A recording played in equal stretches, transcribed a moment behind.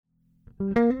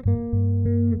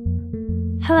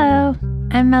Hello,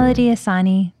 I'm Melody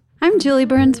Asani. I'm Julie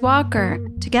Burns Walker.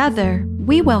 Together,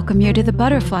 we welcome you to the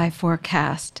Butterfly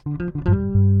Forecast.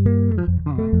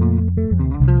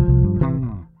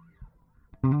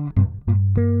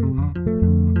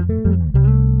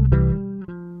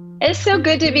 It's so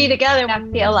good to be together. I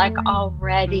feel like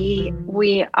already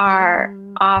we are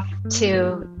off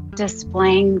to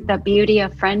displaying the beauty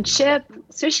of friendship.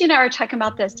 Sushi and I were talking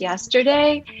about this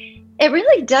yesterday. It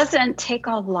really doesn't take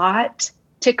a lot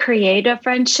to create a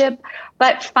friendship,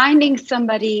 but finding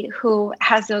somebody who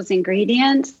has those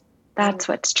ingredients, that's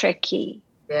what's tricky.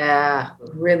 Yeah,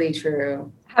 really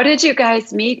true. How did you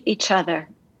guys meet each other?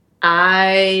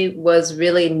 I was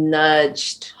really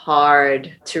nudged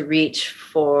hard to reach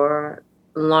for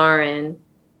Lauren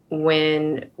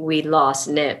when we lost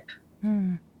Nip.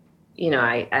 You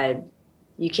know,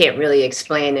 you can't really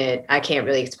explain it. I can't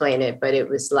really explain it, but it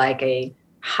was like a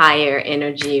higher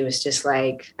energy. It was just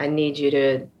like, I need you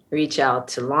to reach out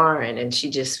to Lauren. And she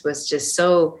just was just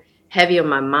so heavy on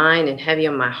my mind and heavy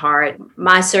on my heart.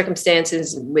 My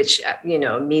circumstances, which, you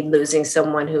know, me losing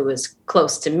someone who was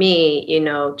close to me, you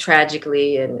know,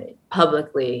 tragically and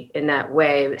publicly in that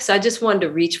way. So I just wanted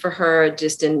to reach for her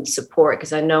just in support,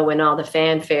 because I know when all the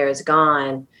fanfare is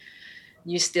gone,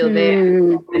 you're still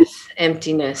there with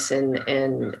emptiness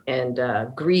and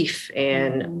grief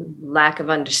and lack of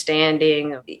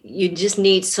understanding. You just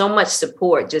need so much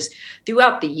support just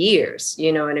throughout the years.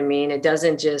 You know what I mean? It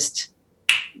doesn't just,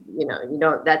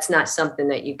 that's not something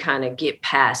that you kind of get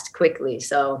past quickly.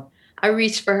 So I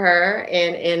reached for her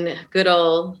in good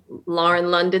old Lauren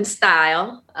London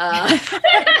style. I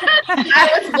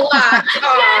was blocked.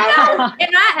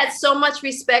 And I had so much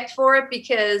respect for it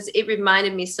because it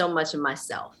reminded me so much of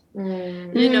myself.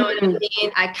 You know what I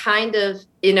mean? I kind of,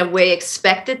 in a way,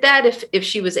 expected that if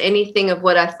she was anything of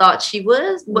what I thought she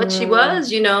was, she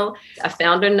was, you know. I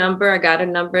found her number, I got her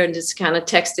number and just kind of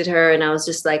texted her. And I was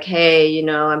just like, hey, you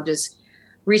know, I'm just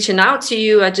reaching out to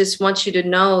you. I just want you to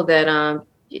know that,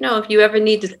 you know, if you ever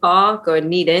need to talk or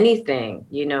need anything,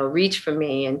 you know, reach for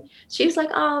me. And she was like,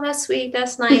 oh, that's sweet.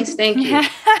 That's nice. Thank you.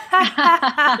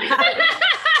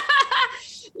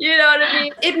 You know what I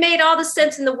mean? It made all the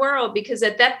sense in the world, because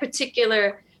at that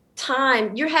particular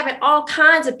time, you're having all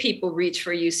kinds of people reach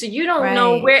for you. So you don't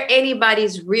know where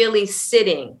anybody's really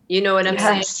sitting. You know what I'm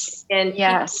saying?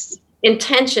 And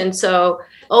intention. So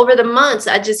over the months,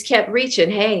 I just kept reaching.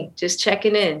 Hey, just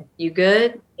checking in. You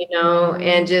good? You know,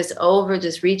 and just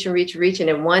reaching.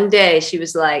 And one day she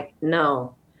was like,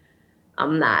 no,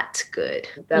 I'm not good.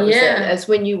 That was it. That's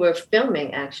when you were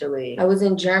filming, actually. I was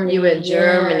in Germany. You were in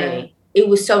Germany. It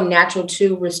was so natural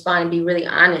to respond and be really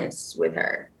honest with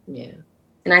her. Yeah.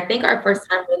 And I think our first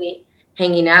time really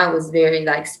hanging out was very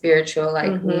like spiritual.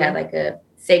 Like we had like a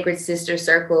sacred sister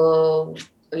circle.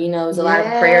 You know, there was a lot of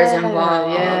prayers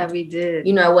involved. Yeah, we did.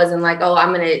 You know, it wasn't like, oh,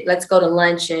 let's go to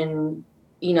lunch and,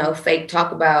 you know, fake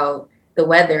talk about the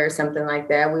weather or something like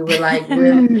that. We were like,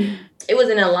 really, it was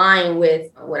in line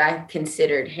with what I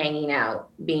considered hanging out,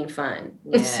 being fun.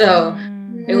 Yeah. So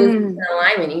it was in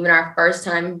alignment, even our first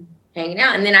time hanging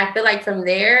out. And then I feel like from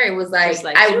there, it was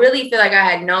like I really feel like I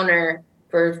had known her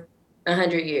for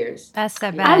 100 years. That's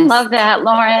the best. I love that,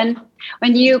 Lauren.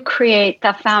 When you create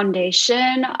the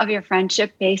foundation of your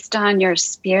friendship based on your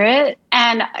spirit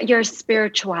and your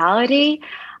spirituality,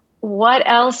 what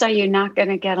else are you not going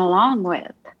to get along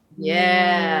with?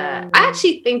 Yeah. I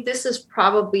actually think this is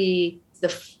probably the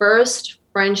first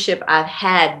friendship I've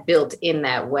had built in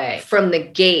that way from the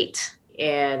gate,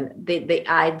 and the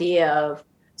idea of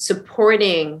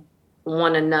supporting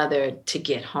one another to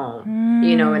get home.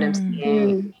 You know what I'm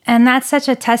saying? And that's such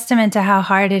a testament to how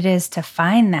hard it is to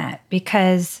find that,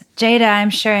 because Jada, I'm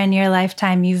sure in your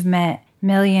lifetime you've met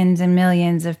millions and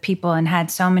millions of people and had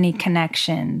so many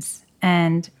connections,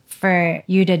 and for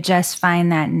you to just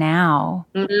find that now.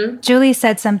 Julie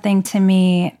said something to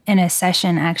me in a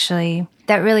session actually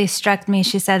that really struck me.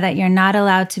 She said that you're not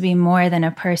allowed to be more than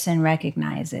a person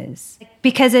recognizes,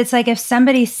 because it's like if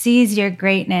somebody sees your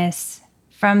greatness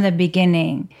from the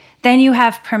beginning, then you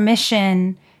have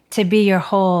permission to be your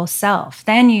whole self.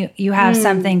 Then you have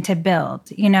something to build,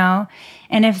 you know?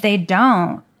 And if they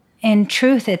don't, in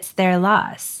truth, it's their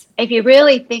loss. If you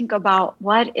really think about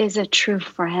what is a true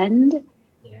friend,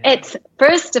 it's,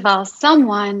 first of all,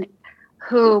 someone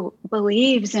who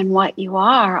believes in what you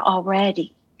are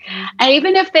already. And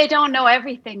even if they don't know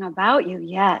everything about you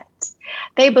yet,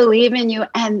 they believe in you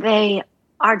and they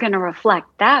are going to reflect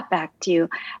that back to you,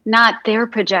 not their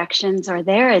projections or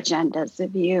their agendas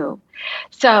of you.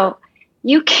 So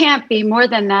you can't be more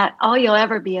than that. All you'll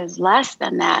ever be is less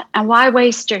than that. And why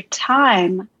waste your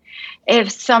time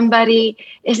if somebody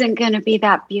isn't going to be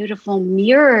that beautiful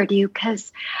mirror to you.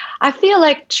 Because I feel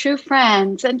like true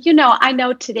friends, and I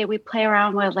know today we play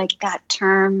around with like that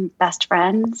term best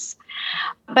friends,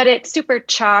 but it's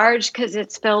supercharged because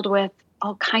it's filled with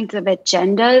all kinds of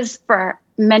agendas for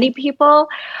many people.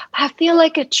 I feel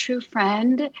like a true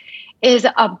friend is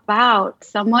about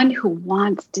someone who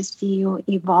wants to see you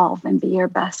evolve and be your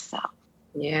best self.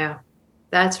 Yeah,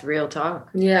 that's real talk.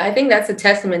 Yeah, I think that's a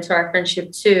testament to our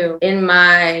friendship too. In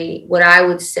what I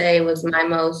would say was my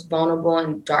most vulnerable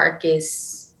and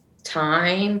darkest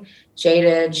time,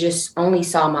 Jada just only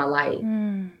saw my light.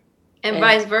 And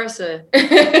vice versa.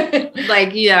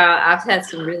 Like, I've had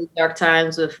some really dark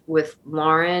times with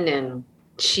Lauren, and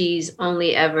she's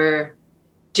only ever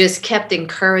just kept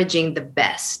encouraging the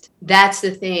best. That's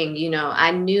the thing,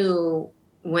 I knew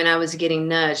when I was getting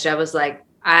nudged,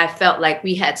 I felt like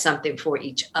we had something for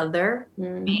each other.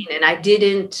 And I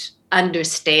didn't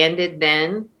understand it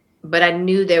then, but I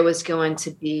knew there was going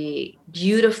to be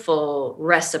beautiful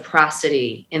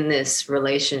reciprocity in this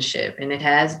relationship. And it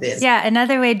has been. Yeah.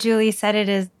 Another way Julie said it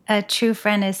is a true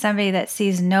friend is somebody that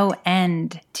sees no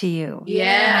end to you.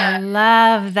 Yeah. And I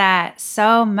love that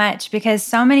so much because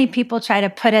so many people try to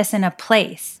put us in a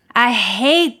place. I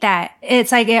hate that.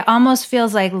 It's like it almost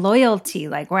feels like loyalty,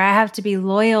 like where I have to be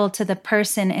loyal to the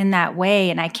person in that way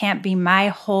and I can't be my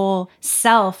whole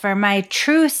self or my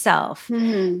true self.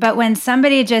 But when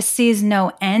somebody just sees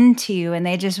no end to you and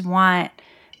they just want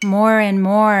more and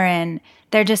more and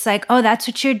they're just like, oh, that's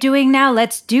what you're doing now?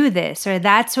 Let's do this. Or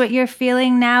that's what you're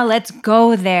feeling now? Let's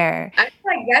go there. I feel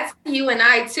like that's you and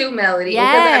I too, Melody.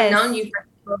 Yes. Because I've known you for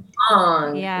so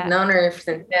long. Yeah. Known her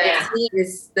since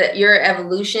your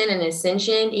evolution and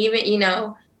ascension, even,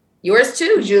 yours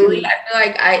too, Julie. I feel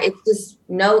like it's just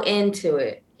no end to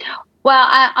it. Well,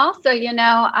 I also,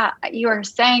 you were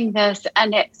saying this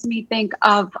and it makes me think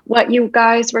of what you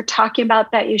guys were talking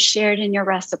about that you shared in your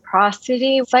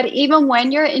reciprocity. But even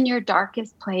when you're in your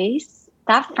darkest place,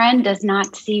 that friend does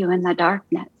not see you in the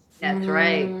darkness. That's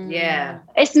right. Yeah.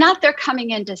 It's not they're coming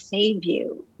in to save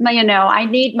you. I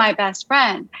need my best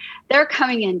friend. They're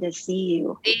coming in to see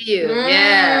you. See you.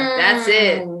 Yeah. That's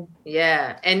it.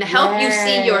 Yeah. And help you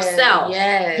see yourself.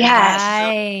 Yes.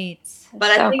 Right. But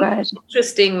I think it's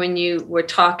interesting when you were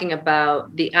talking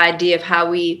about the idea of how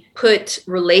we put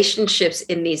relationships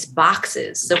in these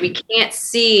boxes. So we can't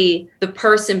see the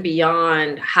person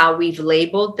beyond how we've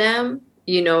labeled them.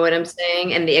 You know what I'm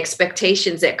saying? And the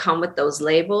expectations that come with those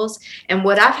labels. And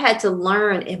what I've had to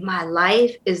learn in my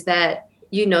life is that,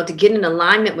 to get in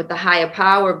alignment with the higher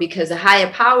power, because the higher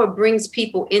power brings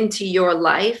people into your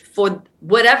life for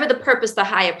whatever the purpose the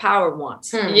higher power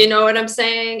wants. You know what I'm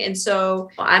saying? And so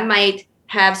I might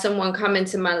have someone come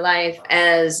into my life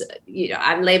as,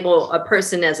 I label a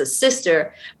person as a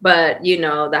sister, but,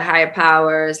 the higher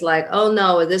power is like, oh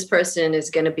no, this person is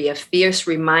going to be a fierce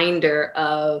reminder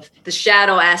of the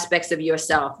shadow aspects of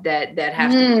yourself that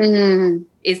have to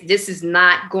this is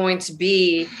not going to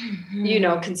be,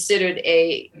 considered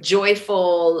a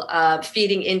joyful,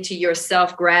 feeding into your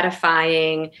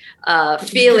self-gratifying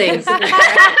feelings.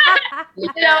 You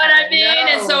know what I mean?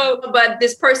 And so, but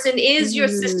this person is your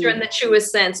sister in the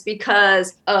truest sense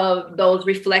because of those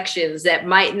reflections that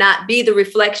might not be the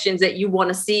reflections that you want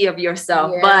to see of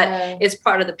yourself, but it's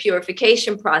part of the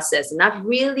purification process. And I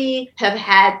really have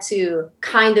had to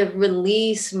kind of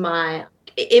release my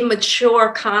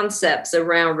immature concepts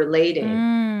around relating,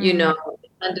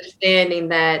 understanding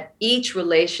that each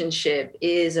relationship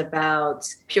is about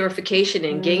purification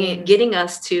and getting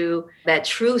us to that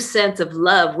true sense of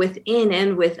love within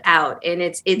and without. And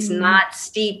it's not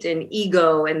steeped in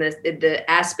ego and the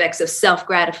aspects of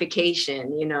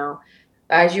self-gratification,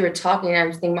 As you were talking, I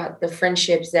was thinking about the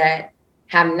friendships that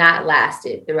have not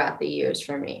lasted throughout the years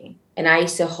for me. And I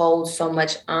used to hold so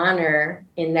much honor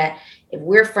in that. If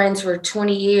we're friends for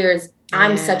 20 years,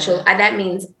 that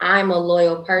means I'm a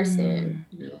loyal person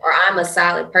or I'm a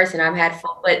solid person. I've had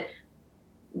fun. But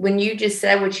when you just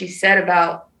said what you said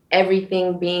about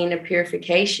everything being a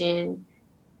purification,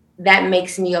 that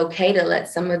makes me okay to let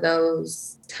some of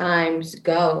those times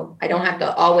go. I don't have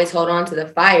to always hold on to the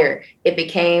fire. It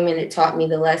became and it taught me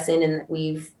the lesson, and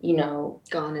we've,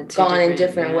 gone in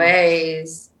different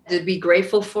ways. To be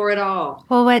grateful for it all.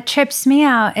 Well, what trips me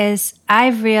out is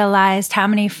I've realized how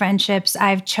many friendships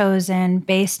I've chosen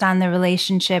based on the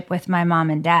relationship with my mom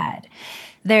and dad.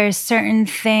 There's certain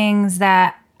things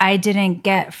that I didn't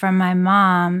get from my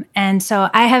mom. And so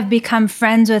I have become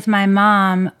friends with my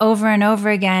mom over and over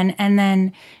again and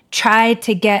then tried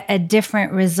to get a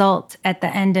different result at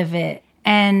the end of it.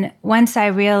 And once I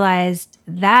realized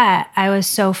that, I was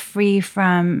so free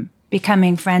from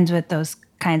becoming friends with those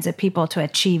kinds of people to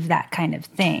achieve that kind of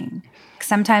thing.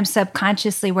 Sometimes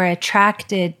subconsciously we're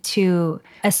attracted to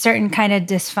a certain kind of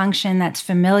dysfunction that's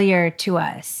familiar to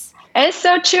us. It's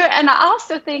so true. And I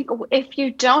also think if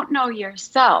you don't know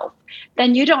yourself,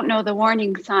 then you don't know the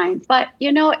warning signs. But,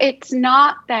 it's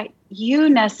not that you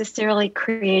necessarily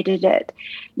created it.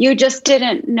 You just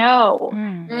didn't know.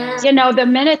 The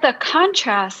minute the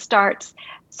contrast starts,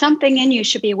 something in you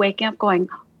should be waking up going,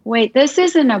 wait, this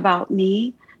isn't about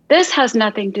me. This has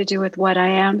nothing to do with what I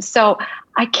am. So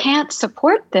I can't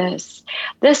support this.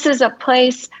 This is a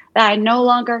place that I no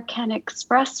longer can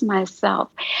express myself.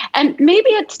 And maybe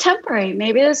it's temporary.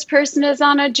 Maybe this person is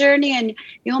on a journey and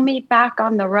you'll meet back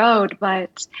on the road,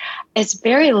 but it's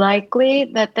very likely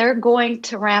that they're going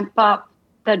to ramp up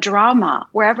the drama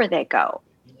wherever they go.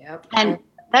 Yep. And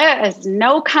there is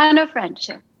no kind of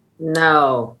friendship.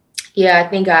 No. Yeah, I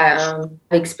think I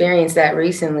experienced that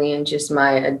recently in just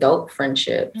my adult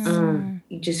friendships.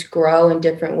 You just grow in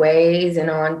different ways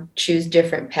and choose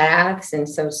different paths. And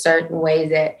so certain ways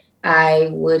that I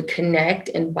would connect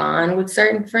and bond with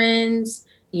certain friends,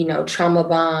 trauma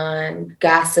bond,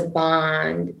 gossip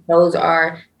bond, those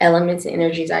are elements and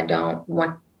energies I don't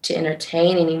want to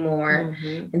entertain anymore.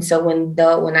 And so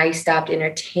when I stopped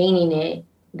entertaining it,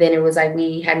 then it was like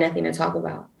we had nothing to talk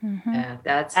about. Yeah,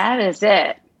 that is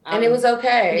it. And it was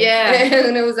okay. Yeah.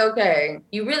 And it was okay.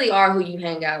 You really are who you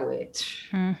hang out with.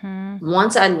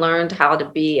 Once I learned how to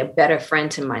be a better friend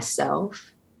to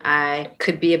myself, I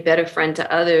could be a better friend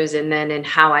to others. And then in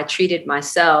how I treated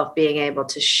myself, being able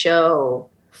to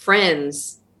show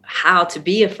friends how to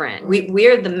be a friend.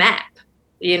 We're the map,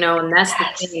 and that's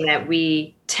the thing that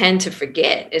we tend to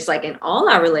forget. It's like in all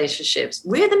our relationships,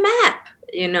 we're the map.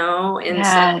 And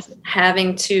so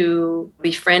having to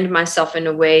befriend myself in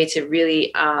a way to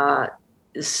really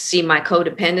see my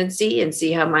codependency and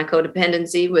see how my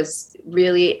codependency was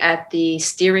really at the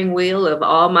steering wheel of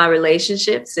all my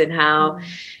relationships and how,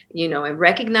 and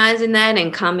recognizing that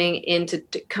and coming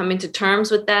to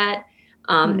terms with that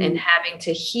and having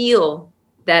to heal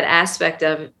that aspect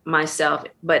of myself,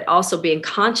 but also being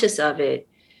conscious of it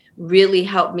really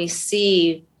helped me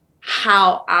see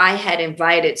how I had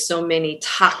invited so many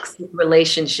toxic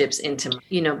relationships into,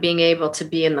 being able to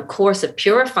be in the course of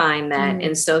purifying that.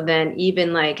 And so then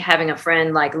even like having a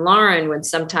friend like Lauren, when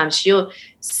sometimes she'll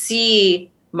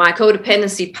see my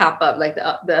codependency pop up, like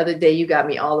the other day, you got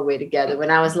me all the way together when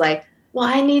I was like, well,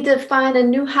 I need to find a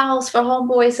new house for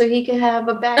homeboy so he can have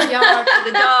a backyard for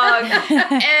the dog.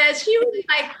 And she was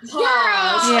like,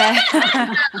 pause. You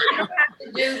don't have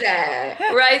to do that.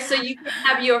 Right. So you can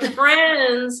have your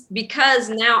friends because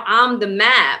now I'm the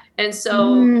map. And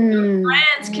so your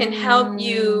friends can help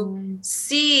you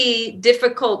see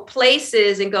difficult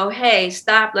places and go, hey,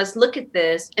 stop, let's look at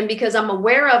this. And because I'm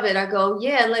aware of it, I go,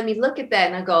 yeah, let me look at that.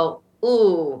 And I go,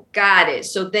 ooh, got it.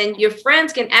 So then your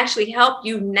friends can actually help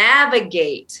you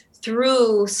navigate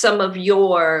through some of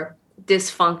your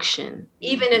dysfunction.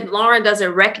 Even if Lauren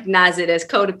doesn't recognize it as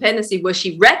codependency, what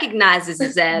she recognizes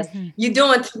is as you're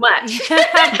doing too much. Sis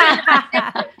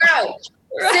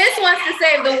wants to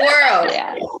save the world.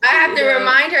 I have to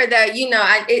remind her that,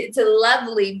 it's a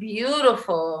lovely,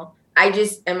 beautiful. I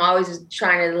just am always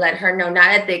trying to let her know, not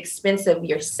at the expense of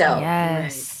yourself.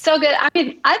 Yes. So good. I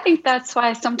mean, I think that's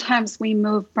why sometimes we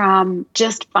move from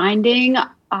just finding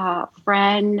a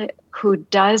friend who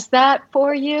does that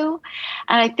for you.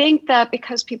 And I think that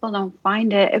because people don't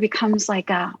find it, it becomes like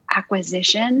a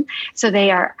acquisition. So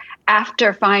they are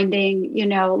after finding,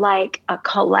 like a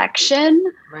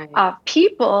collection of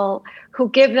people who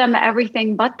give them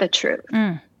everything but the truth.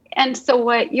 And so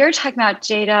what you're talking about,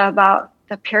 Jada, about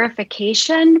the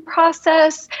purification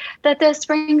process that this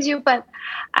brings you, but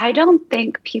I don't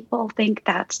think people think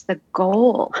that's the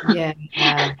goal. Yeah.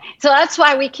 So that's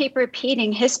why we keep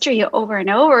repeating history over and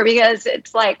over, because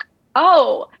it's like,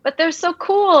 oh, but they're so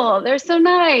cool. They're so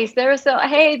nice.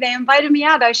 Hey, they invited me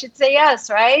out. I should say yes,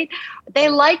 right? They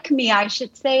like me. I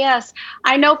should say yes.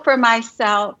 I know for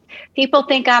myself, people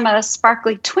think I'm a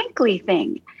sparkly, twinkly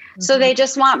thing. So they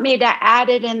just want me to add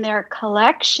it in their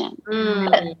collection.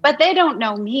 But they don't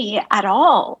know me at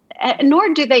all,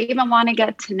 nor do they even want to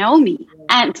get to know me.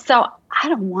 And so I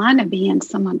don't want to be in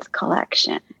someone's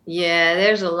collection. Yeah,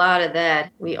 there's a lot of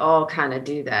that. We all kind of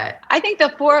do that. I think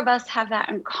the four of us have that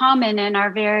in common in our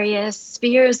various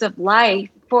spheres of life.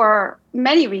 For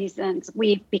many reasons,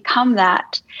 we've become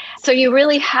that. So you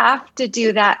really have to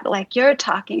do that, like you're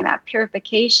talking about,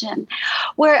 purification,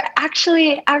 where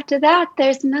actually after that,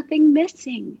 there's nothing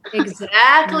missing.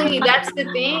 Exactly. That's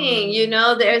the thing.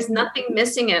 There's nothing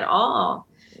missing at all.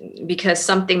 because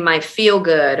something might feel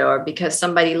good, or because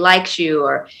somebody likes you,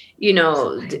 or,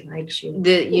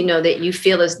 that you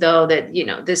feel as though that,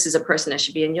 this is a person that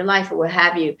should be in your life or what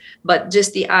have you. But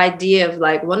just the idea of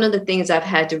like, one of the things I've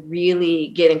had to really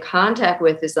get in contact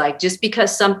with is like, just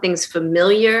because something's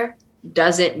familiar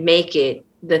doesn't make it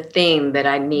the thing that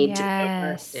I need to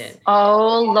invest in.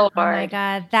 Oh, Lord. Oh my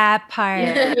God, that part.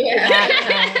 Yeah.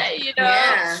 That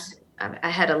part.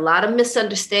 I had a lot of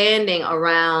misunderstanding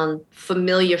around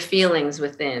familiar feelings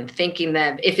within, thinking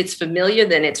that if it's familiar,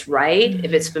 then it's right.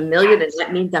 If it's familiar, then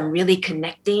that means I'm really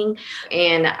connecting.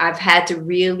 And I've had to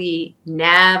really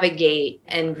navigate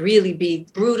and really be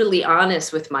brutally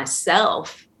honest with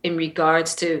myself in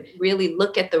regards to really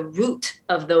look at the root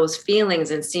of those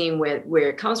feelings and seeing where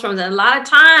it comes from. And a lot of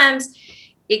times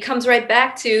it comes right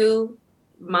back to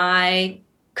my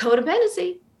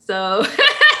codependency. So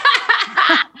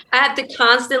I have to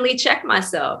constantly check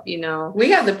myself, We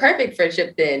have the perfect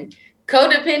friendship then.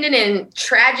 Codependent and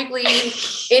tragically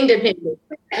independent.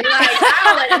 Like, I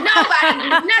don't let nobody do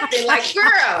nothing. Like,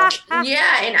 girl.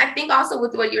 Yeah. And I think also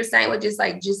with what you were saying with just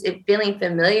it feeling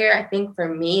familiar, I think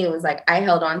for me, it was like I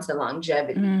held on to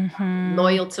longevity.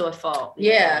 Loyal to a fault.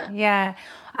 Yeah. Yeah.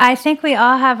 I think we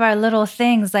all have our little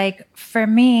things. Like for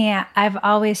me, I've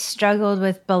always struggled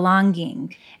with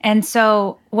belonging. And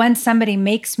so when somebody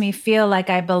makes me feel like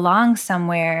I belong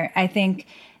somewhere, I think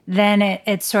then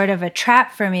it's sort of a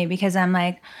trap for me, because I'm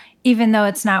like, even though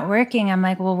it's not working, I'm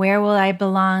like, well, where will I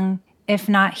belong if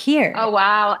not here? Oh,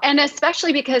 wow. And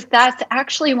especially because that's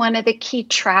actually one of the key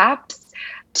traps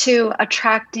to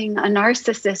attracting a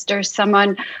narcissist or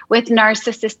someone with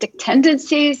narcissistic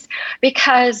tendencies,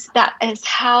 because that is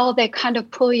how they kind of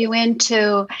pull you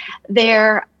into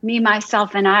their me,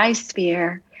 myself, and I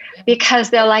sphere,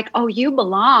 because they're like, oh, you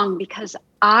belong because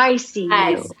I see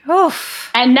you.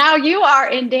 Oof. And now you are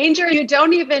in danger. You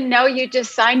don't even know you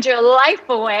just signed your life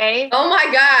away. Oh my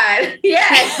God.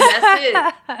 Yes,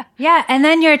 that's it. Yeah. And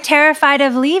then you're terrified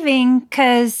of leaving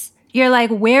because you're like,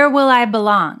 where will I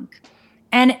belong?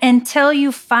 And until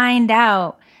you find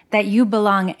out that you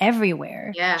belong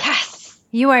everywhere, yes,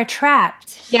 you are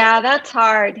trapped. Yeah, that's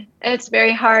hard. It's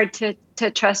very hard to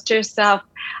trust yourself.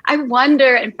 I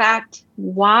wonder, in fact,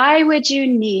 why would you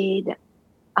need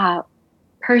a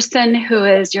person who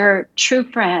is your true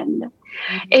friend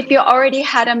if you already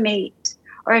had a mate,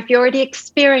 or if you already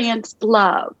experienced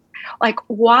love? Like,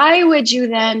 why would you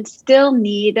then still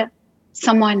need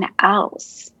someone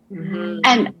else?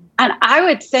 And I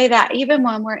would say that even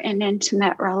when we're in an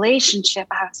intimate relationship,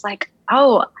 I was like,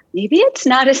 oh, maybe it's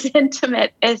not as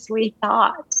intimate as we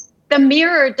thought. The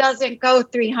mirror doesn't go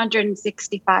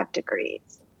 365 degrees.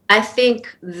 I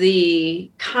think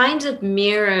the kinds of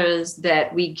mirrors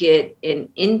that we get in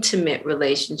intimate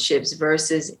relationships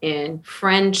versus in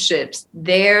friendships,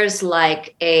 there's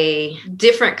like a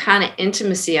different kind of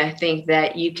intimacy, I think,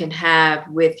 that you can have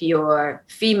with your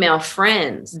female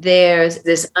friends. There's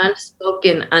this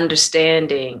unspoken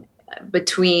understanding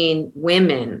between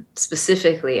women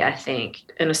specifically, I think,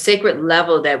 on a sacred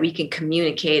level that we can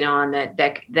communicate on that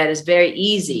is very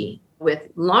easy. With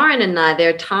Lauren and I,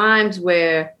 there are times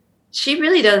where she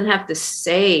really doesn't have to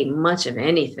say much of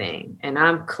anything. And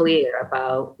I'm clear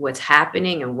about what's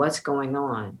happening and what's going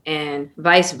on, and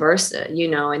vice versa,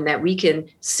 and that we can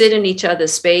sit in each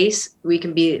other's space. We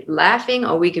can be laughing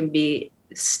or we can be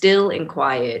still and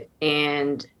quiet.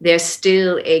 And there's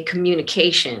still a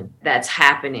communication that's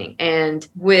happening. And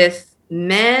with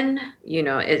men,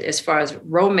 as far as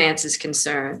romance is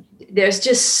concerned, there's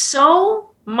just so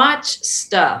much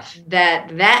stuff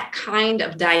that kind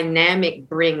of dynamic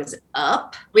brings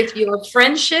up with your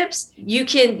friendships. You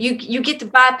get to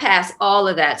bypass all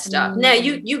of that stuff. Now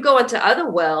you go into other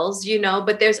wells,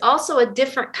 but there's also a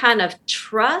different kind of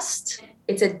trust.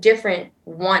 It's a different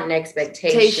want and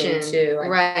expectation too.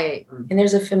 Right. And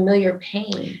there's a familiar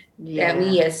pain that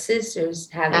we as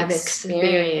sisters have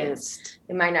experienced.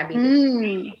 It might not be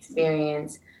the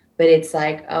experience, but it's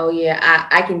like, oh yeah,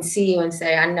 I can see you and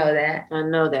say, I know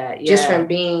that. Yeah. Just from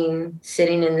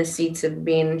sitting in the seats of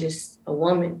being just a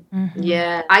woman. Mm-hmm.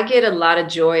 Yeah. I get a lot of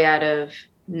joy out of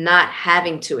not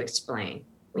having to explain.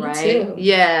 Me right? too.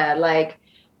 Yeah. Like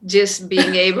just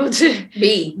being able to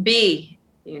be,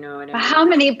 you know what I mean? How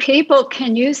many people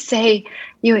can you say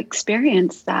you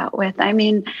experienced that with? I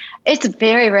mean, it's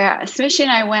very rare. Smishy and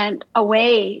I went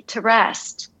away to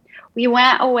rest. We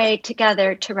went away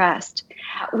together to rest.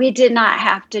 We did not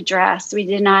have to dress. We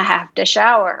did not have to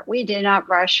shower. We did not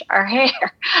brush our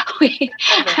hair.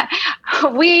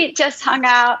 We just hung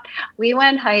out. We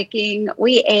went hiking.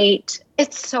 We ate.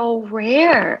 It's so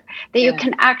rare that you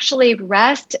can actually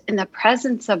rest in the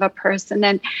presence of a person.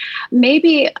 And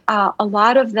maybe a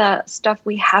lot of the stuff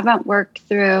we haven't worked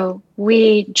through,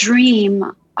 we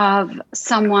dream of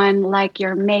someone like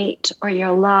your mate or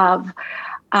your love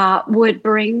would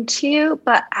bring to you.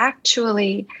 But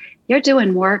actually, you're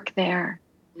doing work there.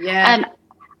 Yeah. And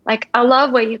like, I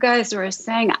love what you guys were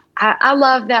saying. I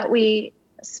love that we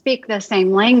speak the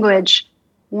same language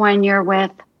when you're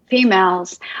with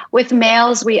females. With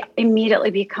males, we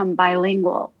immediately become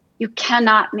bilingual. You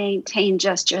cannot maintain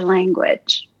just your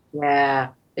language. Yeah,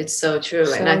 it's so true.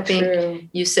 So and I think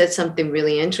you said something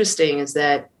really interesting is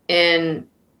that in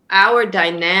our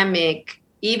dynamic,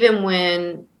 even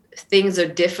when things are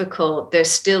difficult,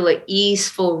 there's still an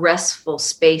easeful, restful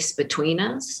space between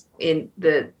us. In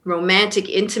the romantic,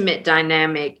 intimate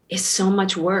dynamic, it's so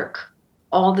much work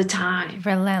all the time.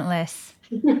 Relentless.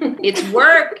 It's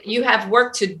work. You have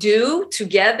work to do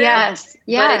together. Yes.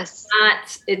 Yes.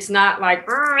 But it's not like,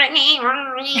 you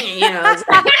know.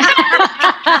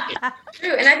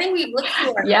 True. And I think we look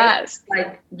to our Yes.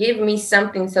 like, give me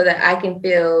something so that I can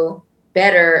feel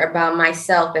better about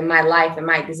myself and my life and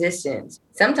my existence.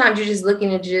 Sometimes you're just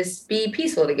looking to just be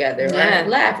peaceful together, or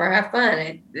laugh or have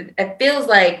fun. It feels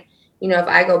like, you know, if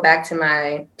I go back to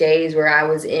my days where I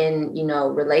was in, you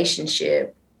know,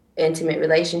 intimate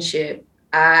relationship,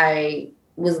 I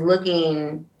was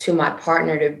looking to my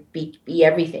partner to be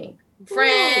everything.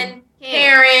 Friend,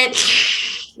 parent,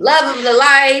 love of the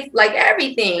life, like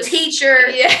everything. Teacher,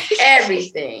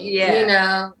 everything. Yeah. You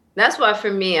know? That's why for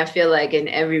me, I feel like in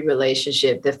every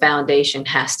relationship, the foundation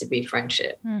has to be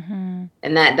friendship. Mm-hmm.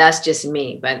 And that's just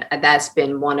me. But that's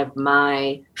been one of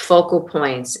my focal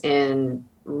points in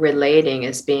relating,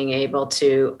 is being able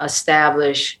to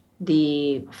establish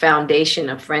the foundation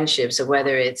of friendship. So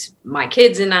whether it's my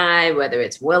kids and I, whether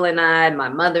it's Will and I, my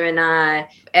mother and I,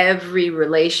 every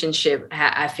relationship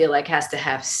I feel like has to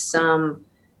have some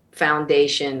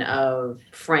foundation of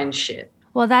friendship.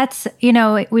 Well, that's, you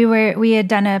know, we had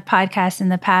done a podcast in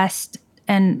the past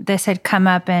and this had come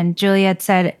up, and Juliet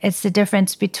said it's the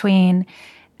difference between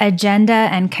agenda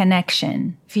and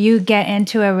connection. If you get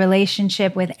into a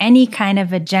relationship with any kind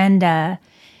of agenda,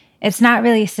 it's not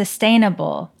really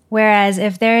sustainable. Whereas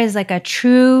if there is like a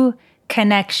true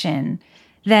connection,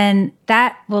 then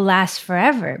that will last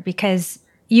forever, because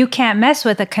you can't mess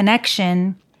with a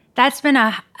connection. That's been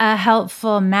a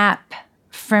helpful map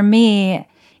for me,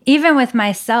 even with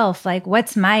myself. Like,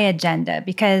 what's my agenda?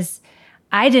 Because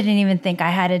I didn't even think I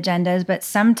had agendas, but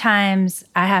sometimes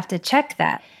I have to check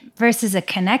that. Versus a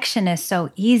connection is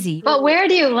so easy. But where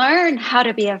do you learn how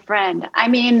to be a friend? I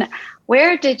mean,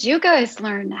 where did you guys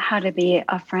learn how to be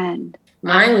a friend?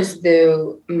 Mine was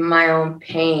through my own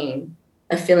pain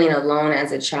of feeling alone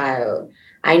as a child.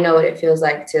 I know what it feels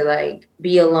like to like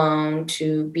be alone,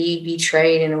 to be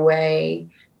betrayed in a way,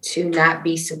 to not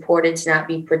be supported, to not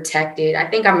be protected. I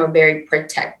think I'm a very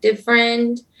protective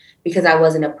friend because I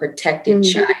wasn't a protective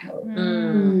child.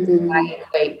 I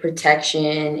equate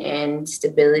protection and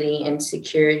stability and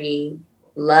security,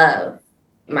 love.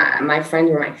 My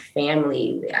friends were my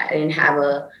family. I didn't have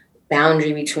a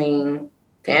boundary between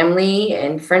family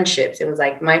and friendships. It was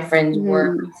like my friends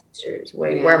were my sisters,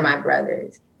 were my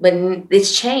brothers. But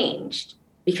it's changed,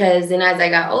 because then as I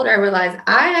got older, I realized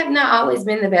I have not always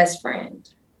been the best friend.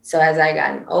 So as I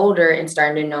got older and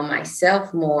starting to know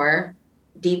myself more,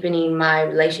 deepening my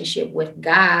relationship with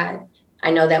God,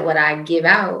 I know that what I give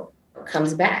out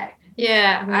comes back.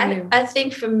 Yeah, I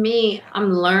think for me,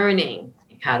 I'm learning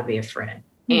how to be a friend.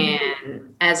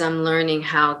 And as I'm learning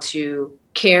how to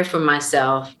care for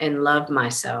myself and love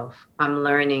myself, I'm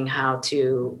learning how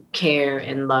to care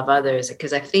and love others.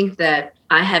 Because I think that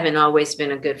I haven't always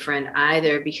been a good friend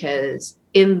either, because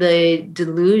in the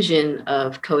delusion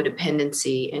of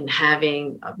codependency and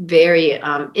having very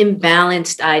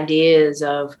imbalanced ideas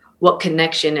of what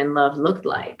connection and love looked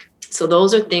like. So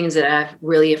those are things that I've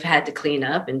really have had to clean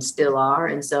up and still are.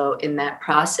 And so in that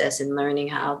process, and learning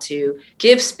how to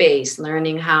give space,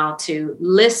 learning how to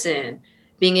listen,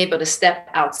 being able to step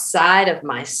outside of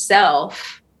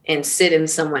myself and sit in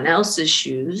someone else's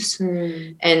shoes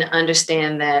and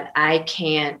understand that I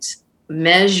can't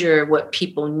measure what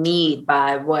people need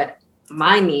by what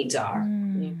my needs are.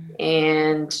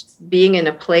 And being in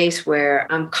a place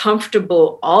where I'm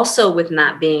comfortable also with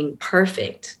not being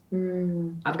perfect.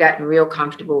 I've gotten real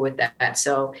comfortable with that.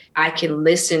 So I can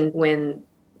listen when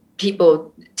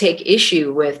people take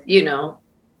issue with,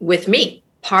 with me.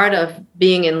 part of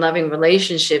being in loving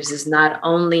relationships is not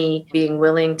only being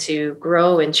willing to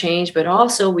grow and change, but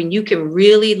also when you can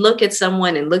really look at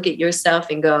someone and look at yourself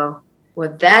and go,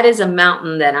 well, that is a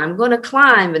mountain that I'm going to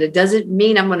climb, but it doesn't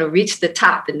mean I'm going to reach the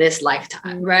top in this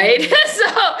lifetime, right?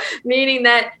 So meaning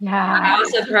that I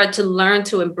also have had to learn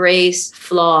to embrace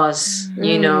flaws,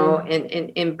 you know,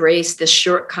 and embrace the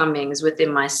shortcomings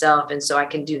within myself. And so I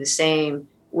can do the same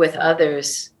with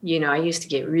others. You know, I used to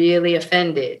get really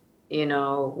offended, you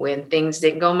know, when things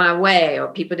didn't go my way or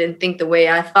people didn't think the way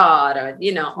I thought or,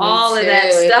 you know, all of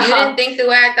that stuff. If you didn't think the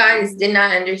way I thought, I just did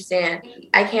not understand.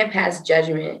 I can't pass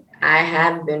judgment. I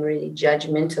have been really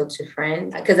judgmental to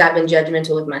friends because I've been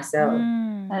judgmental with myself.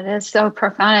 That is so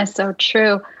profound. It's so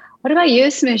true. What about you,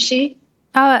 Smooshy?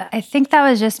 Oh, I think that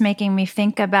was just making me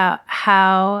think about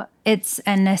how it's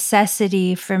a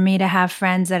necessity for me to have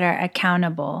friends that are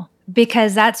accountable.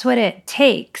 Because that's what it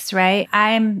takes, right?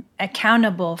 I'm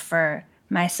accountable for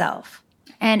myself.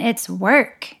 And it's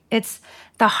work. It's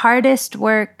the hardest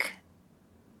work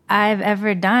I've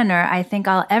ever done, or I think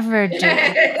I'll ever do.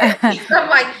 I'm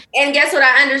like, and guess what?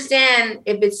 I understand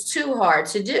if it's too hard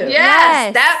to do.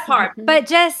 Yes, that part. But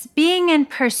just being in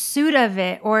pursuit of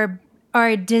it or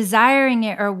desiring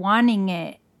it or wanting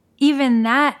it, even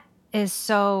that is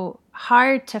so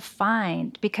hard to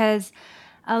find because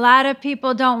a lot of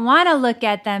people don't want to look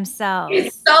at themselves.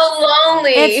 It's so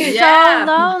lonely. It's so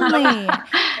lonely.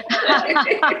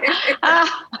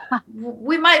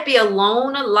 We might be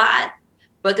alone a lot,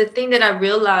 but the thing that I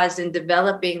realized in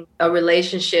developing a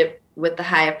relationship with the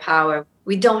higher power,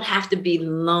 we don't have to be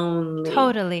lonely.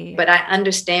 Totally. But I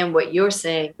understand what you're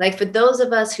saying. Like for those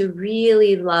of us who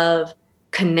really love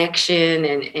connection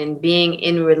and being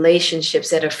in relationships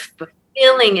that are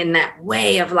fulfilling in that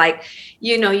way of like,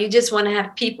 you know, you just want to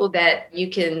have people that you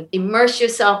can immerse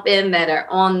yourself in that are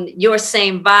on your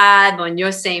same vibe, on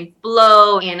your same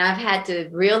flow. And I've had to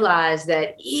realize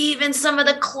that even some of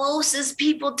the closest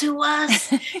people to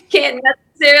us can't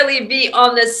necessarily be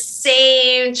on the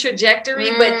same trajectory,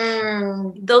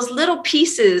 but those little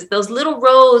pieces, those little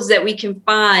roads that we can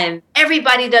find,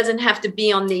 everybody doesn't have to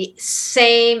be on the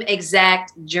same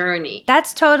exact journey.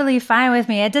 That's totally fine with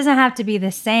me. It doesn't have to be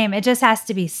the same. It just has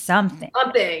to be something.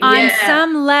 Something, on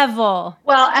some level.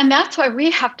 Well, and that's why we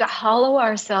have to hollow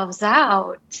ourselves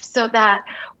out so that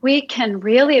we can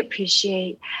really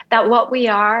appreciate that what we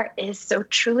are is so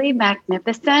truly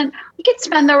magnificent. We could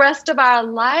spend the rest of our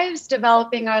lives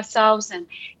developing ourselves and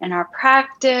in our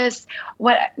practice.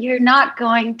 You're not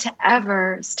going to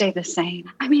ever stay the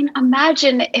same. I mean,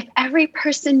 imagine if every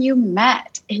person you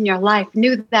met in your life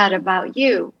knew that about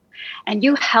you and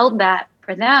you held that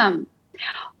for them.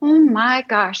 Oh my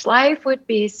gosh, life would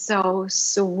be so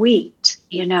sweet,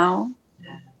 you know?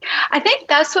 I think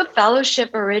that's what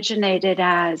fellowship originated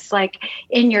as, like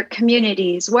in your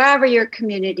communities, wherever your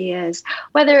community is,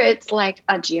 whether it's like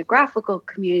a geographical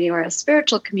community or a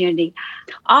spiritual community.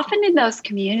 Often in those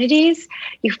communities,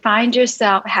 you find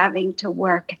yourself having to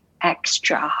work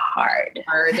extra hard.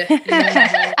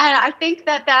 And I think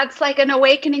that that's like an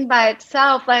awakening by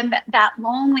itself, and that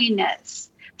loneliness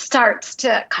starts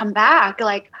to come back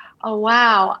like, oh,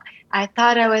 wow, I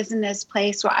thought I was in this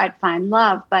place where I'd find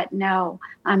love, but no,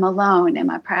 I'm alone in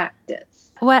my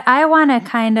practice. What I want to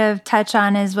kind of touch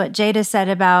on is what Jada said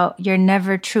about you're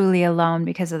never truly alone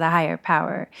because of the higher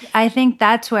power. I think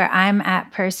that's where I'm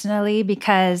at personally,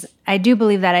 because I do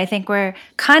believe that. I think we're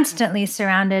constantly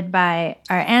surrounded by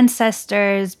our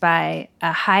ancestors, by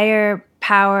a higher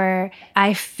power.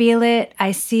 I feel it.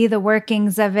 I see the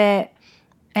workings of it.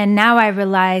 And now I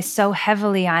rely so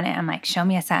heavily on it. I'm like, show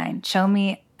me a sign. Show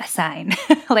me a sign,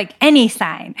 like any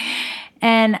sign.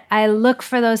 And I look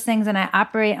for those things and I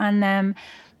operate on them.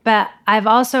 But I've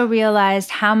also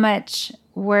realized how much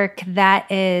work that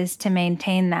is to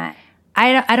maintain that.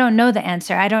 I don't know the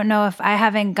answer. I don't know if I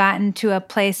haven't gotten to a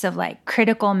place of like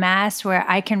critical mass where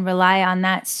I can rely on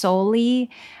that solely.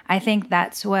 I think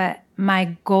that's what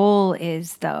my goal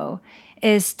is, though,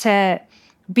 is to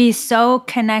be so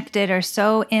connected or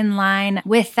so in line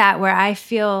with that where I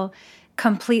feel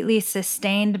completely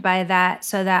sustained by that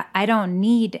so that I don't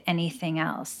need anything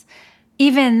else.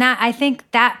 Even that, I think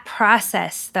that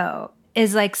process, though,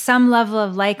 is like some level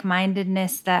of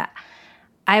like-mindedness that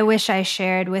I wish I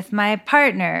shared with my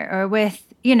partner or with,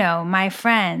 you know, my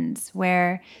friends,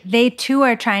 where they too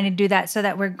are trying to do that so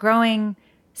that we're growing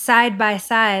side by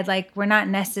side. Like we're not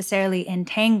necessarily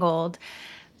entangled,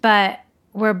 but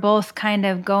we're both kind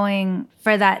of going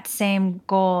for that same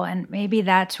goal. And maybe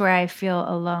that's where I feel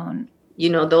alone. You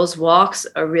know, those walks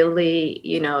are really,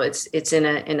 you know, it's in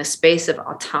a space of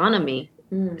autonomy.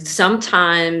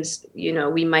 Sometimes, you know,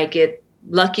 we might get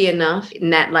lucky enough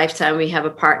in that lifetime, we have a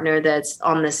partner that's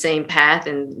on the same path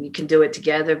and we can do it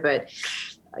together. But,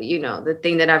 the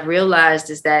thing that I've realized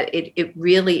is that it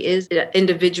really is an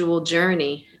individual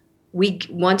journey.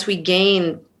 Once we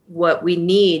gain what we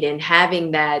need and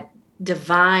having that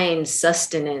divine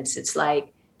sustenance, it's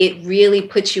like, it really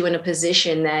puts you in a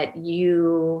position that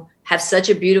you have such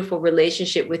a beautiful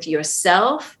relationship with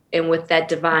yourself and with that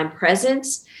divine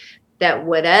presence that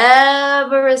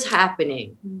whatever is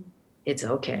happening, it's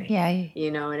okay. Yeah.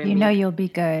 You know what I mean? You know you'll be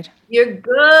good. You're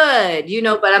good,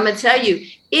 but I'm going to tell you,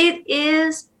 it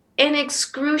is an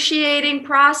excruciating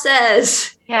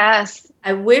process. Yes.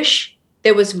 I wish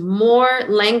there was more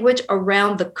language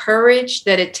around the courage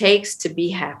that it takes to be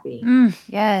happy.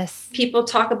 Yes. People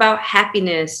talk about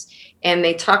happiness and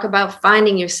they talk about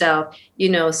finding yourself.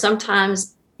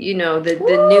 Sometimes,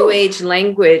 the new age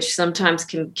language sometimes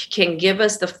can give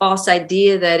us the false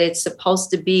idea that it's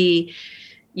supposed to be,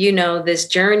 this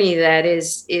journey that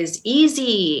is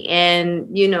easy and,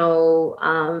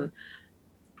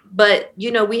 but,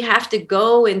 we have to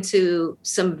go into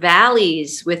some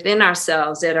valleys within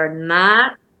ourselves that are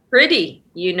not pretty,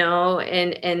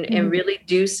 and really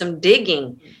do some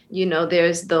digging.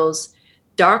 There's those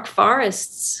dark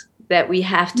forests that we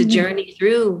have to journey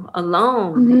through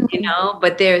alone,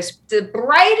 but there's the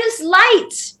brightest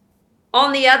light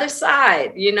on the other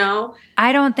side,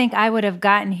 I don't think I would have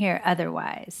gotten here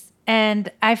otherwise.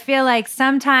 And I feel like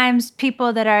sometimes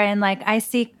people that are in I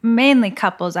see mainly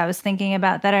couples I was thinking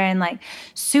about that are in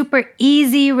super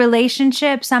easy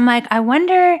relationships. I'm like, I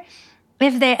wonder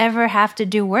if they ever have to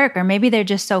do work, or maybe they're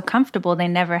just so comfortable they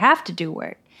never have to do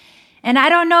work. And I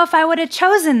don't know if I would have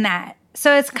chosen that.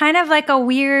 So it's kind of like a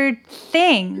weird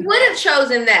thing. You would have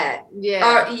chosen that.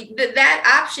 Yeah. Or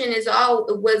that option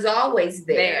was always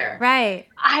there. Right.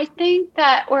 I think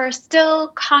that we're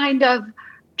still kind of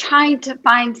trying to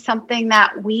find something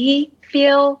that we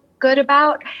feel good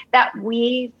about, that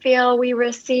we feel we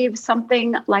receive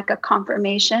something like a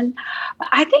confirmation.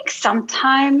 I think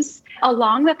sometimes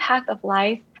along the path of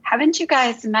life, haven't you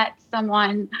guys met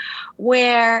someone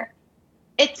where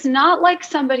it's not like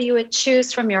somebody you would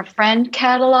choose from your friend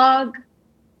catalog,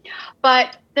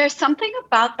 but there's something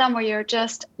about them where you're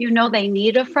just, they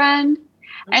need a friend,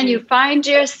 and you find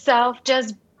yourself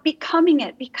just becoming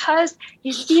it because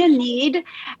you see a need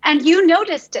and you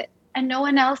noticed it and no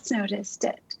one else noticed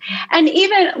it. And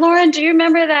even, Lauren, do you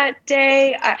remember that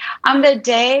day, the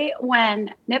day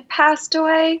when Nip passed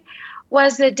away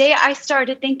was the day I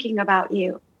started thinking about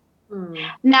you.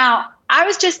 Now, I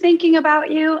was just thinking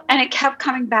about you and it kept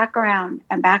coming back around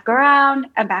and back around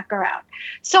and back around.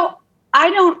 So I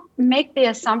don't make the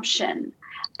assumption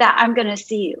that I'm going to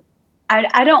see you.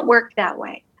 I don't work that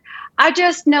way. I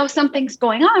just know something's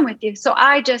going on with you. So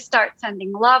I just start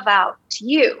sending love out to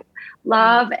you,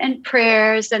 love and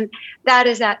prayers. And that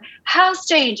is that. How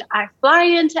strange. I fly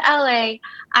into LA.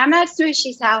 I'm at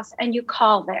Smooshy's house and you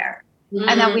call there.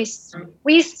 And then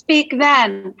we speak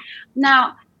then.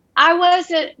 Now, I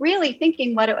wasn't really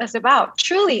thinking what it was about.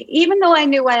 Truly, even though I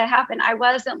knew what had happened, I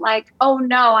wasn't like, oh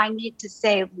no, I need to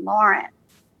save Lauren.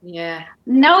 Yeah.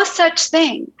 No such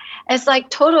thing. It's like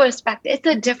total respect. It's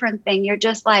a different thing. You're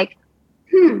just like,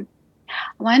 I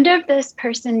wonder if this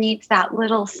person needs that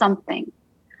little something.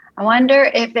 I wonder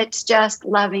if it's just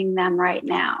loving them right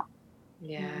now.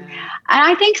 Yeah. And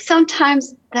I think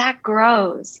sometimes that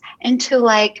grows into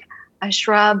like a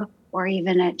shrub or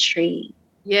even a tree.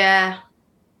 Yeah.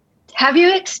 Have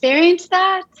you experienced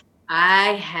that?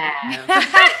 I have.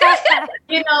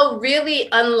 Really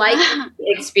unlikely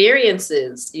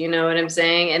experiences, you know what I'm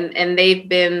saying? And they've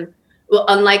been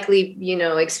unlikely,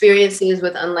 experiences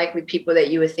with unlikely people that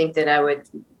you would think that I would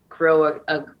grow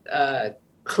a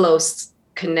close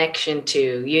connection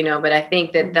to, but I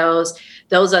think that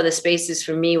those are the spaces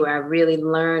for me where I really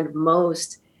learned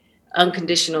most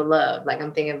unconditional love. Like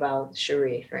I'm thinking about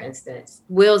Cherie, for instance.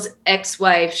 Will's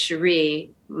ex-wife,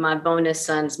 Cherie, my bonus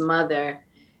son's mother,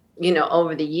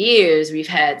 over the years, we've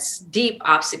had deep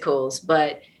obstacles,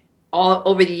 but all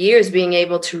over the years, being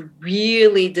able to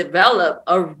really develop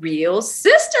a real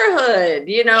sisterhood,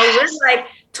 we're like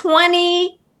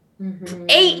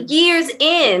 28 years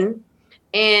in.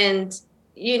 And,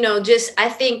 I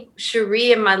think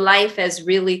Cherie in my life has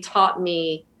really taught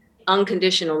me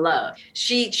unconditional love.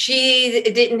 She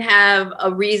didn't have a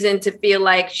reason to feel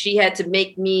like she had to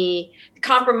make me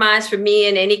compromise for me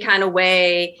in any kind of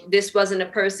way. This wasn't a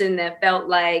person that felt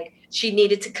like she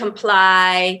needed to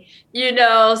comply,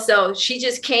 so she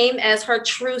just came as her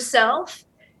true self.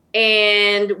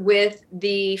 And with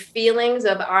the feelings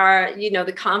of our,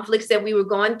 the conflicts that we were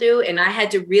going through. And I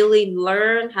had to really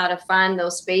learn how to find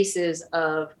those spaces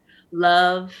of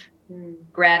love,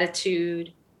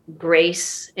 gratitude,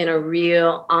 grace in a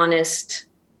real, honest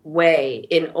way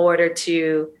in order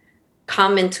to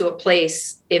come into a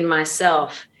place in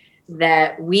myself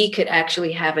that we could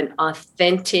actually have an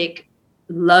authentic,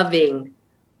 loving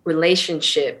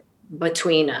relationship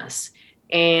between us.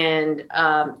 And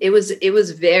it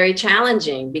was very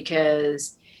challenging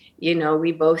because, you know,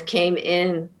 we both came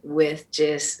in with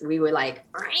we were like,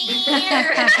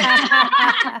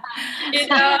 you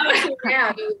know,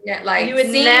 like you would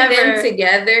seeing them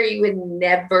together, you would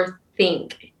never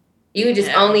think. You would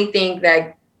just only think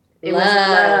that it was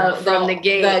love from the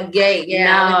gate. The gate,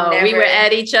 yeah. No, we were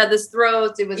at each other's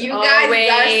throats. It was you always,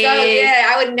 guys are so,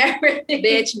 yeah, I would never think.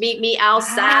 Bitch, meet me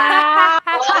outside.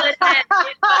 All of that.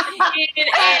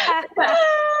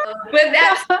 But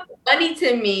that's funny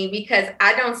to me because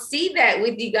I don't see that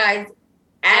with you guys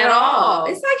at all.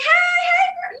 It's like, hey,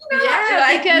 you know,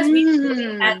 yeah, because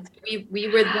we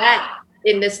were that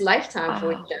in this lifetime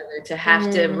for each other to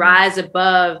have to rise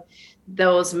above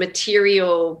those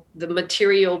material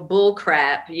bull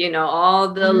crap, you know,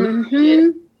 all the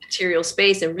material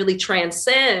space, and really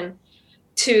transcend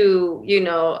to, you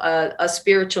know, a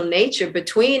spiritual nature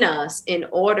between us in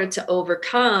order to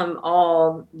overcome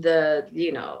all the,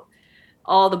 you know,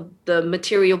 all the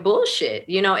material bullshit,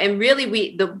 you know. And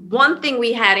really the one thing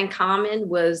we had in common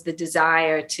was the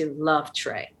desire to love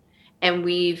Trey. And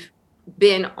we've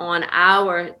been on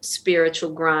our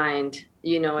spiritual grind,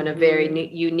 you know, in a very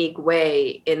unique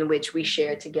way in which we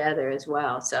share together as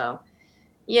well. So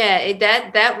yeah,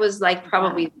 that was like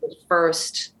probably the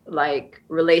first like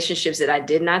relationships that I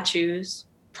did not choose.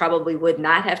 Probably would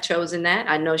not have chosen that.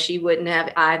 I know she wouldn't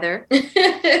have either.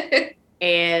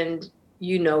 And,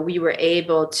 you know, we were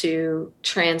able to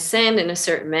transcend in a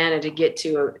certain manner to get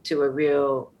to a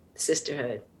real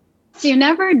sisterhood. So you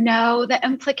never know the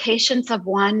implications of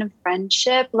one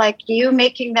friendship, like you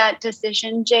making that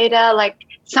decision, Jada, like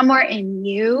somewhere in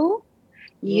you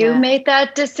made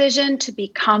that decision to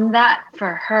become that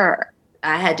for her.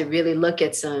 I had to really look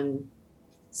at some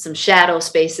shadow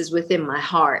spaces within my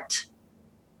heart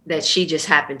that she just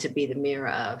happened to be the mirror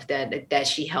of, that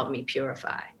she helped me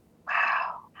purify.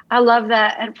 Wow. I love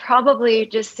that. And probably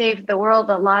just saved the world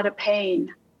a lot of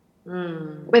pain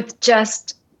with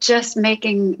just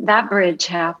making that bridge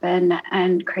happen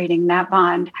and creating that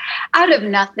bond out of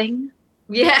nothing.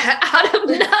 Yeah, out of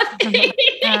nothing.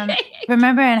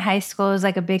 Remember in high school, it was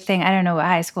like a big thing. I don't know what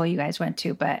high school you guys went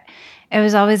to, but it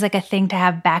was always like a thing to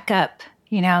have backup,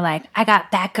 you know, like I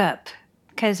got backup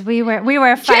because we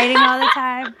were fighting all the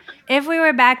time. If we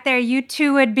were back there, you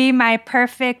two would be my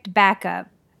perfect backup.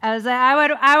 I was like, I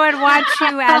would want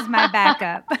you as my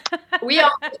backup. We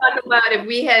always talk about if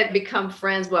we had become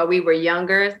friends while we were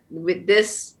younger, with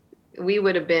this, we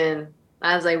would have been,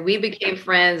 I was like, we became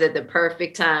friends at the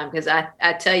perfect time. Because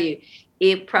I tell you,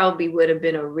 it probably would have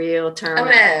been a real turn. A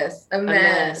mess.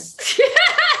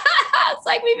 It's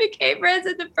like we became friends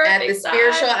at the perfect time. At the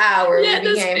spiritual hour. Yeah,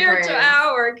 the spiritual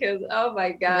hour. Because, oh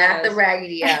my God. Not the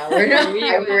raggedy hour.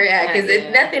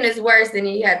 Because nothing is worse than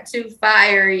you have two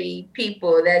fiery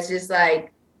people that's just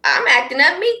like, I'm acting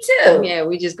up, me too. Yeah,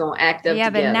 we just gonna act up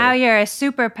together. Yeah, but now you're a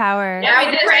superpower. Now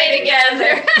we pray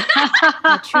together.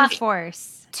 A true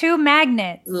force. Two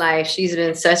magnets. Like, she's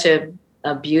been such a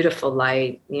beautiful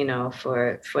light, you know,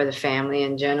 for the family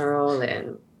in general.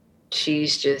 And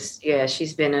she's just,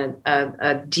 she's been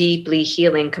a deeply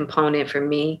healing component for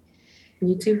me.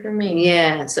 You too for me.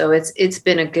 Yeah, so it's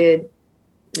been good.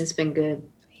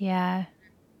 Yeah.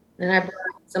 And I brought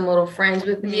some little friends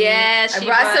with me. Yeah, I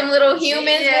brought some little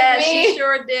humans with me. She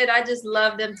sure did. I just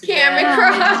love them to Cameron death.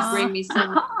 Cross. They just bring me so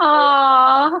much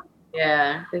Aww.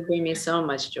 Yeah, they bring me so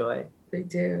much joy. They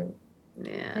do.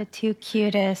 Yeah. The two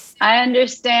cutest. I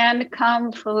understand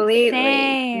completely.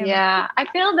 Same. Yeah, I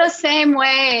feel the same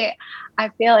way. I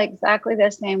feel exactly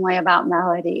the same way about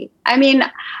Melody. I mean,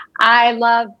 I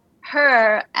love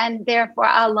her and therefore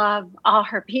I love all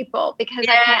her people because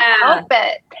I can't help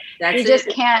it. You just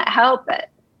can't help it.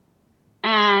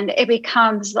 And it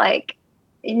becomes like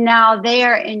now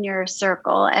they're in your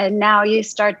circle and now you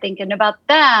start thinking about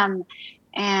them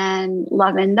and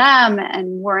loving them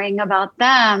and worrying about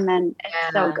them. And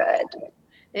it's so good.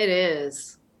 It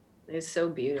is. It's so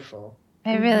beautiful.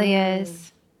 It really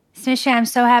is. Snisha, I'm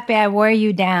so happy I wore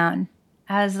you down.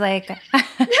 I was like... You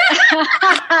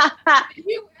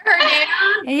wear her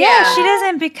down? Yeah, she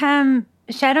doesn't become...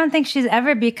 I don't think she's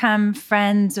ever become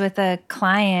friends with a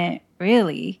client,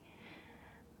 really.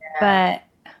 But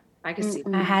I can see.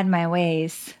 I had my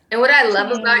ways. And what I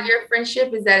love about your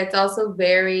friendship is that it's also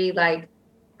very like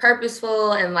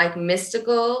purposeful and like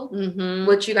mystical,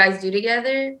 what you guys do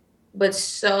together. but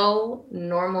so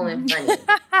normal and funny.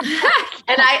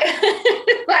 And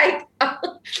I like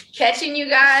catching you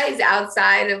guys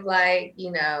outside of like,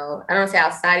 you know, I don't say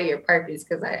outside of your purpose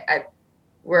because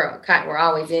we're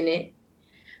always in it,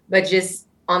 but just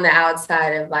on the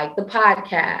outside of like the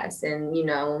podcast and, you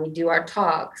know, when we do our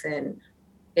talks, and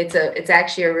it's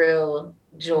actually a real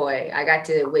joy. I got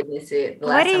to witness it the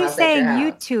last What are time I you was at your saying, house.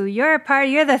 you two?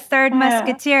 You're the third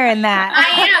musketeer in that.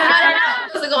 I am. I don't know. I'm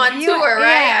supposed to go on tour,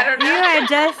 right? Yeah, I don't know. you are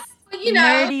just You know,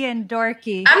 nerdy and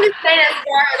dorky. I'm just saying as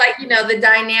far as like, you know, the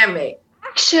dynamic.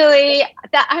 Actually,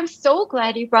 I'm so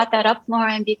glad you brought that up,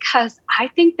 Lauren, because I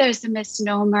think there's a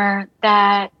misnomer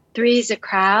that three's a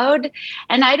crowd,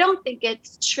 and I don't think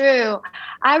it's true.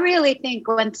 I really think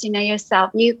once you know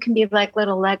yourself, you can be like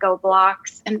little Lego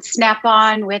blocks and snap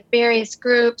on with various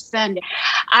groups. And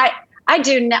I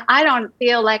don't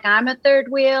feel like I'm a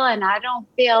third wheel, and I don't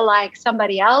feel like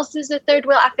somebody else is a third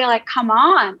wheel. I feel like, come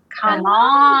on. I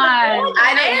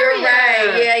know you're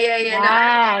right. Yeah.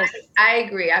 Yes. No, I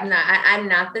agree. I'm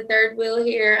not the third wheel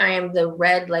here. I am the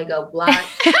red Lego block.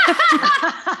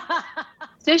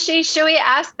 Sushi, should we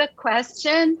ask the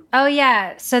question? Oh,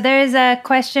 yeah. So there's a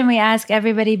question we ask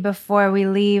everybody before we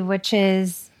leave, which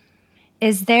is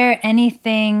there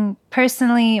anything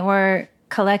personally or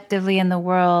collectively in the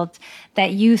world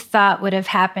that you thought would have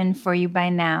happened for you by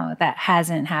now that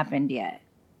hasn't happened yet?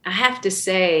 I have to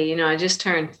say, you know, I just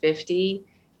turned 50.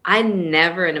 I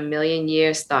never in a million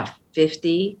years thought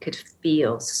 50 could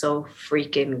feel so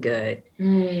freaking good.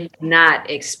 Not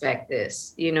expect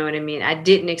this. You know what I mean? I just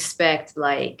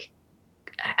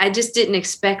didn't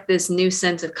expect this new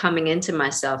sense of coming into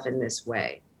myself in this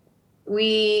way.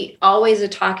 We always are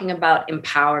talking about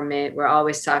empowerment. We're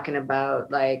always talking about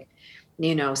like,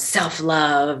 you know,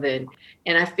 self-love. And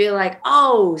I feel like,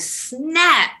 oh,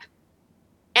 snap.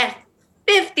 At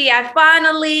 50, I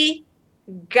finally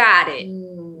got it.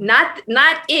 Not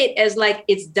it as like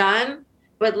it's done,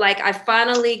 but like I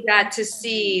finally got to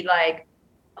see like,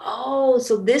 oh,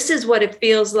 so this is what it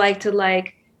feels like to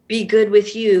like be good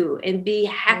with you and be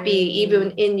happy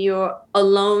even in your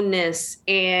aloneness,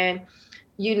 and,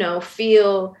 you know,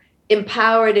 feel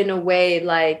empowered in a way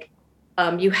like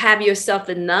you have yourself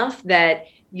enough that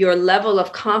your level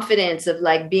of confidence of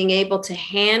like being able to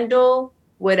handle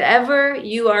whatever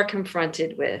you are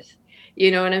confronted with. You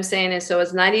know what I'm saying? And so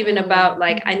it's not even about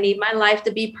like, I need my life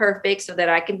to be perfect so that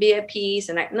I can be at peace.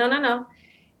 And no.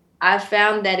 I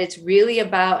found that it's really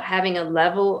about having a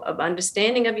level of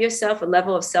understanding of yourself, a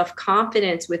level of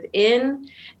self-confidence within,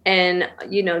 and,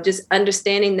 you know, just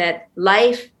understanding that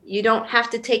life, you don't have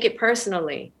to take it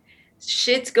personally.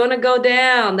 Shit's gonna go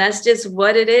down. That's just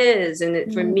what it is.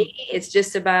 And for me, it's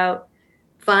just about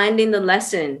finding the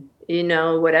lesson, you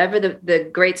know, whatever the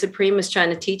great Supreme was trying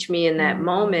to teach me in that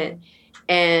moment.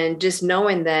 And just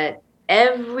knowing that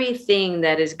everything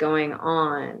that is going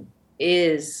on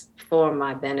is for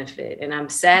my benefit. And I'm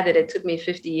sad that it took me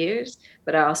 50 years,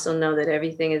 but I also know that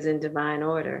everything is in divine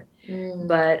order.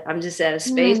 But I'm just at a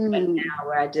space right now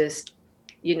where I just,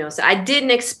 you know, so I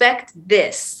didn't expect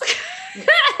this.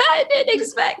 I didn't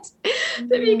expect to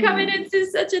be coming into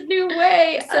such a new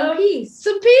way. Some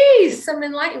peace, some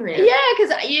enlightenment. Yeah,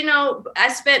 because, you know,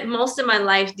 I spent most of my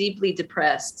life deeply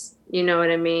depressed. You know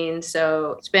what I mean?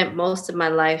 So spent most of my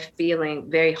life feeling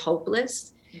very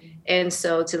hopeless. And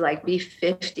so to like be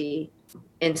 50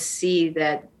 and see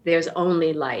that there's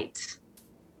only light,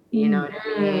 you know what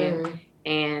I mean?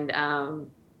 And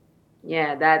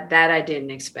yeah, that I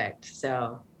didn't expect.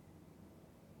 So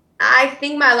I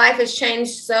think my life has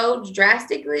changed so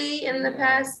drastically in the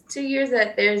past 2 years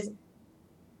that there's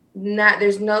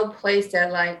no place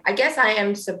that like, I guess I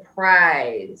am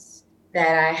surprised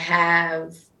that I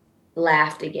have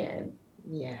laughed again.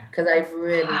 Yeah. Because I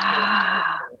really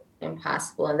thought it was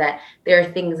impossible, and that there are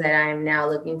things that I'm now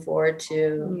looking forward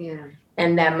to. Yeah.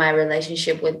 And that my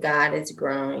relationship with God is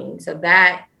growing. So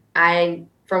that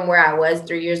from where I was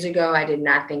 3 years ago, I did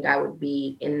not think I would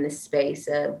be in the space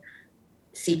of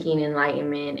seeking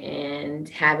enlightenment and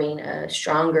having a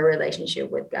stronger relationship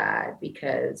with God,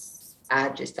 because I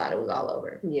just thought it was all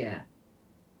over. Yeah.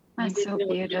 That's so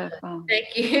beautiful.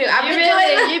 Thank you.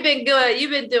 You've been good.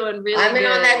 You've been doing really good. I've been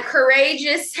on that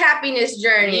courageous happiness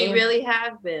journey. You really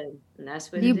have been. And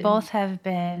that's what you both have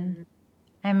been.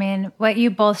 I mean, what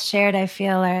you both shared, I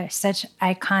feel, are such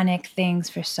iconic things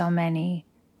for so many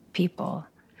people.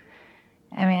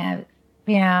 I mean,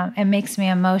 you know, it makes me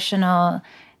emotional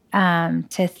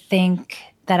to think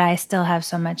that I still have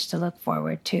so much to look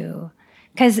forward to.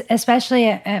 Because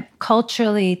especially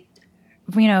culturally,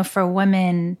 you know, for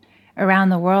women around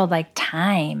the world, like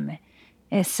time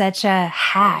is such a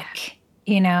hack,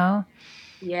 you know?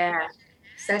 Yeah.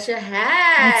 Such a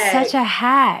hack. It's such a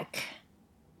hack.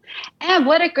 And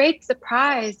what a great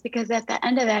surprise, because at the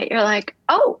end of that, you're like,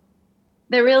 oh,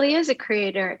 there really is a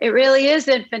creator. It really is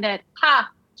infinite. Ha!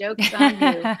 Joke's on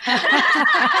you.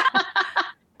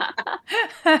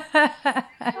 I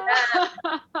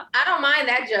don't mind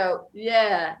that joke.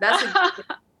 Yeah, That's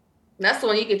the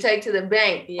one you can take to the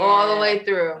bank all the way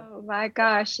through. Oh my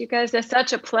gosh, you guys are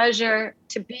such a pleasure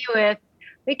to be with.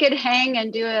 We could hang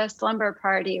and do a slumber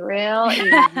party real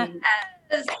easy.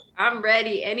 I'm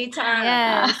ready anytime.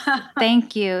 Yes.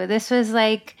 Thank you. This was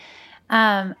like,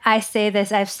 I say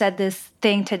this, I've said this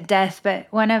thing to death, but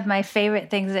one of my favorite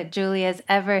things that Julia's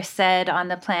ever said on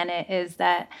the planet is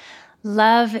that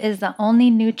love is the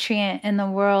only nutrient in the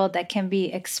world that can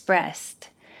be expressed.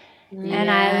 Yeah.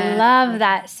 And I love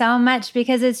that so much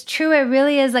because it's true. It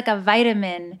really is like a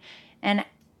vitamin. And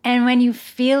when you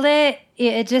feel it,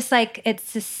 it just like, it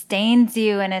sustains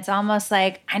you. And it's almost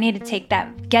like, I need to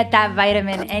get that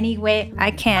vitamin any way I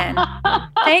can.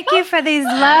 Thank you for these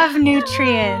love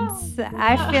nutrients.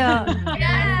 I feel,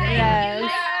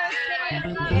 yes.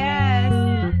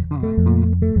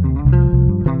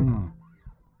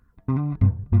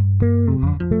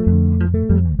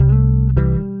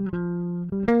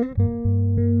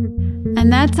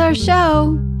 And that's our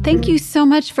show. Thank you so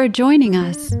much for joining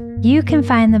us. You can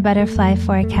find the Butterfly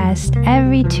Forecast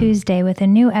every Tuesday with a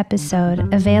new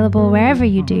episode available wherever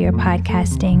you do your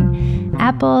podcasting.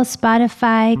 Apple,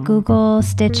 Spotify, Google,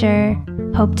 Stitcher.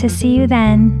 Hope to see you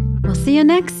then. We'll see you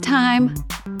next time.